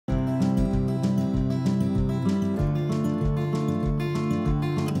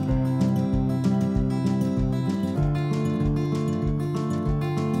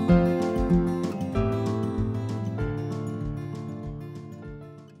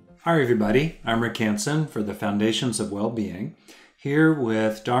Hi, everybody. I'm Rick Hanson for the Foundations of Wellbeing, here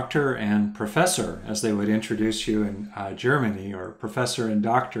with Dr. and Professor, as they would introduce you in Germany, or Professor and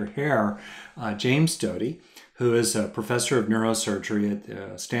Dr. Herr, James Doty, who is a professor of neurosurgery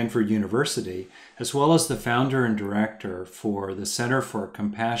at Stanford University, as well as the founder and director for the Center for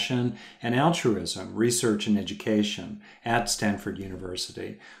Compassion and Altruism Research and Education at Stanford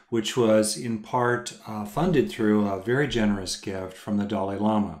University, which was in part funded through a very generous gift from the Dalai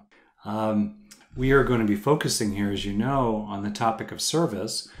Lama. We are going to be focusing here, as you know, on the topic of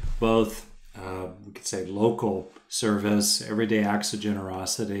service, both we could say local service, everyday acts of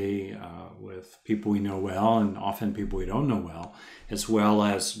generosity with people we know well and often people we don't know well, as well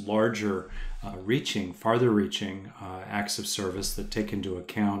as larger farther reaching acts of service that take into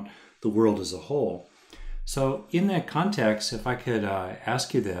account the world as a whole. So in that context, if I could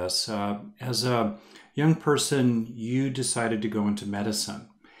ask you this, as a young person, you decided to go into medicine.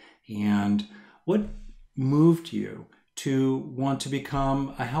 And what moved you to want to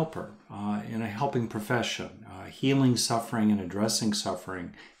become a helper in a helping profession, healing suffering and addressing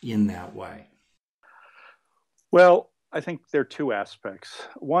suffering in that way? Well, I think there are two aspects.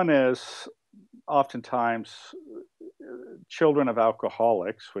 One is oftentimes children of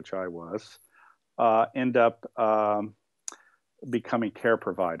alcoholics, which I was, end up becoming care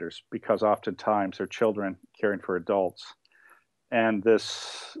providers because oftentimes they're children caring for adults. And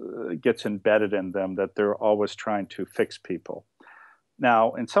this gets embedded in them that they're always trying to fix people.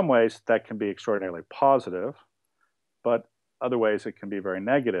 Now, in some ways, that can be extraordinarily positive, but other ways it can be very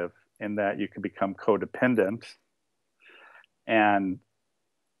negative in that you can become codependent and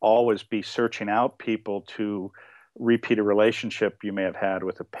always be searching out people to repeat a relationship you may have had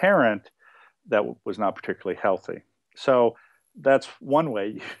with a parent that was not particularly healthy. So that's one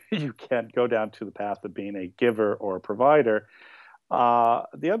way you can go down to the path of being a giver or a provider.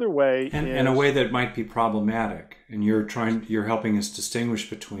 The other way is in a way that might be problematic, and you're helping us distinguish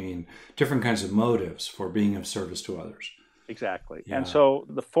between different kinds of motives for being of service to others. Exactly. Yeah. And so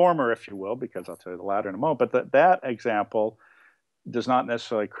the former, if you will, because I'll tell you the latter in a moment, but that example does not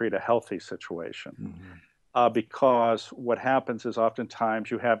necessarily create a healthy situation. Because what happens is oftentimes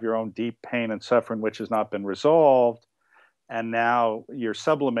you have your own deep pain and suffering which has not been resolved, and now you're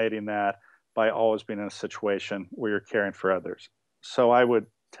sublimating that by always being in a situation where you're caring for others. So I would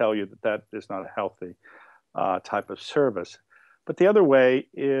tell you that that is not a healthy type of service. But the other way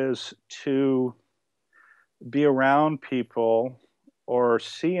is to be around people or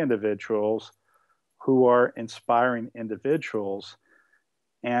see individuals who are inspiring individuals,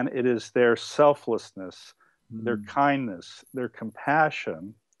 and it is their selflessness, their kindness, their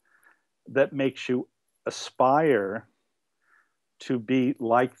compassion that makes you aspire to be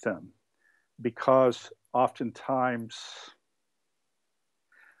like them. Because oftentimes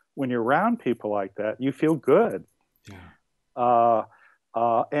when you're around people like that, you feel good. Yeah.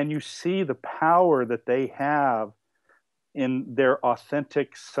 And you see the power that they have in their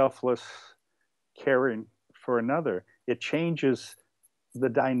authentic, selfless caring for another. It changes the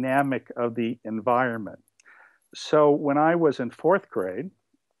dynamic of the environment. So when I was in fourth grade,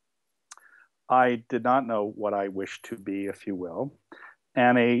 I did not know what I wished to be, if you will.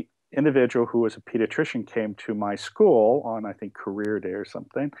 And a individual who was a pediatrician came to my school on, I think, career day or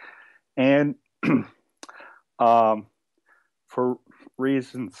something. And for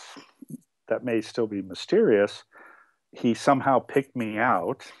reasons that may still be mysterious, he somehow picked me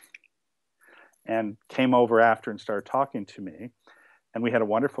out and came over after and started talking to me. And we had a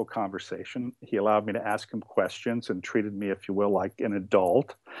wonderful conversation. He allowed me to ask him questions and treated me, if you will, like an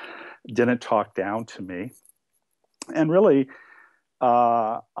adult, didn't talk down to me. And really,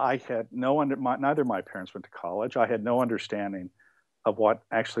 I had neither of my parents went to college. I had no understanding of what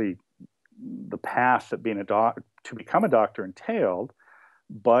actually the path that being to become a doctor entailed,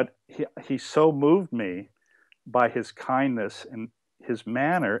 but he so moved me by his kindness and his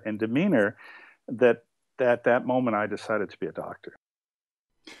manner and demeanor that at that moment I decided to be a doctor.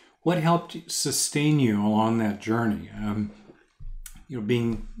 What helped sustain you along that journey?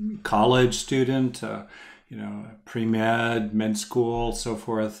 Being a college student, pre-med, med school, so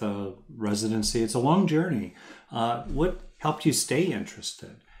forth, residency. It's a long journey. What helped you stay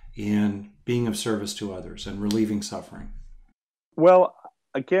interested in being of service to others and relieving suffering? Well,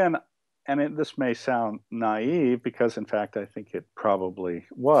 again, this may sound naive because, in fact, I think it probably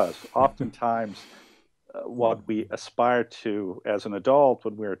was. Oftentimes, what we aspire to as an adult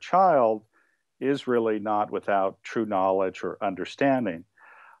when we're a child is really not without true knowledge or understanding.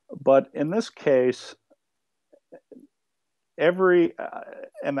 But in this case,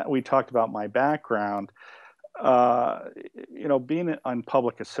 and we talked about my background, uh, being on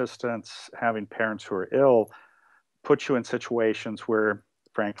public assistance, having parents who are ill, puts you in situations where,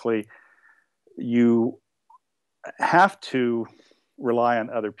 frankly, you have to rely on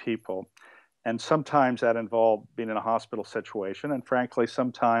other people. And sometimes that involves being in a hospital situation. And frankly,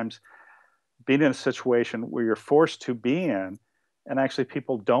 sometimes being in a situation where you're forced to be in, and actually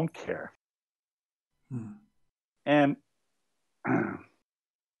people don't care. Hmm. And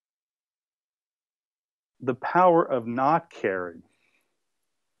the power of not caring,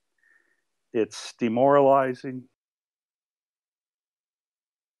 it's demoralizing.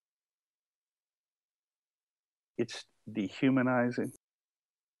 It's dehumanizing.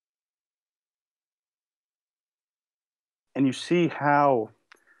 And you see how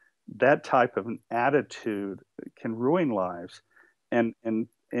that type of an attitude can ruin lives and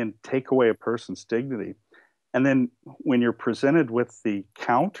take away a person's dignity. And then when you're presented with the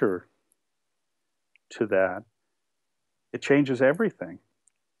counter to that, it changes everything.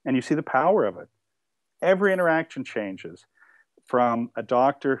 And you see the power of it. Every interaction changes, from a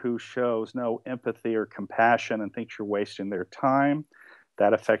doctor who shows no empathy or compassion and thinks you're wasting their time.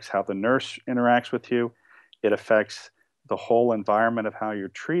 That affects how the nurse interacts with you. It affects the whole environment of how you're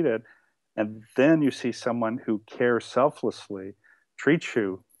treated. And then you see someone who cares selflessly, treats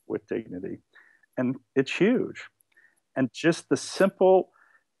you with dignity. And it's huge. And just the simple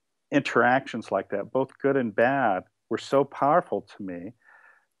interactions like that, both good and bad, were so powerful to me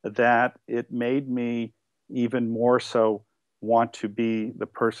that it made me even more so want to be the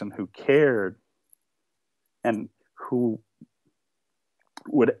person who cared and who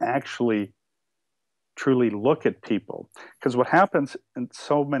would actually truly look at people. Because what happens in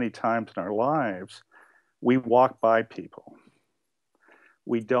so many times in our lives, we walk by people.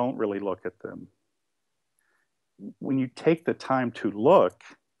 We don't really look at them. When you take the time to look,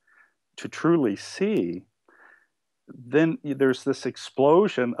 to truly see, then there's this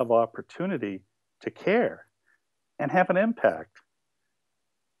explosion of opportunity to care and have an impact.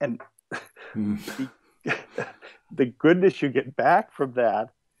 And the goodness you get back from that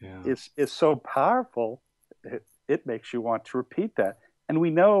is so powerful, it makes you want to repeat that. And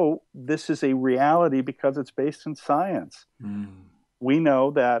we know this is a reality because it's based in science. We know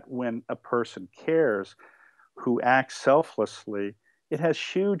that when a person cares, who acts selflessly, it has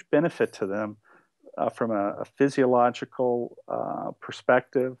huge benefit to them from a physiological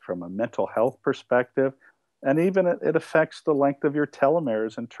perspective, from a mental health perspective, and even it affects the length of your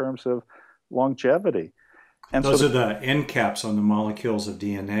telomeres in terms of longevity. And those are the end caps on the molecules of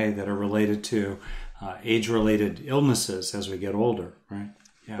DNA that are related to age-related illnesses as we get older, right?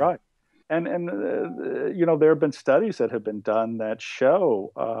 Yeah. Right. And there have been studies that have been done that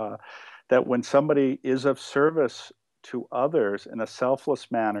show that when somebody is of service to others in a selfless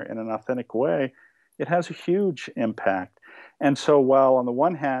manner, in an authentic way, it has a huge impact. And so while on the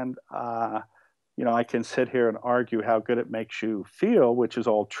one hand, I can sit here and argue how good it makes you feel, which is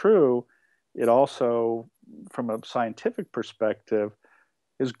all true, it also, from a scientific perspective,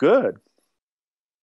 is good.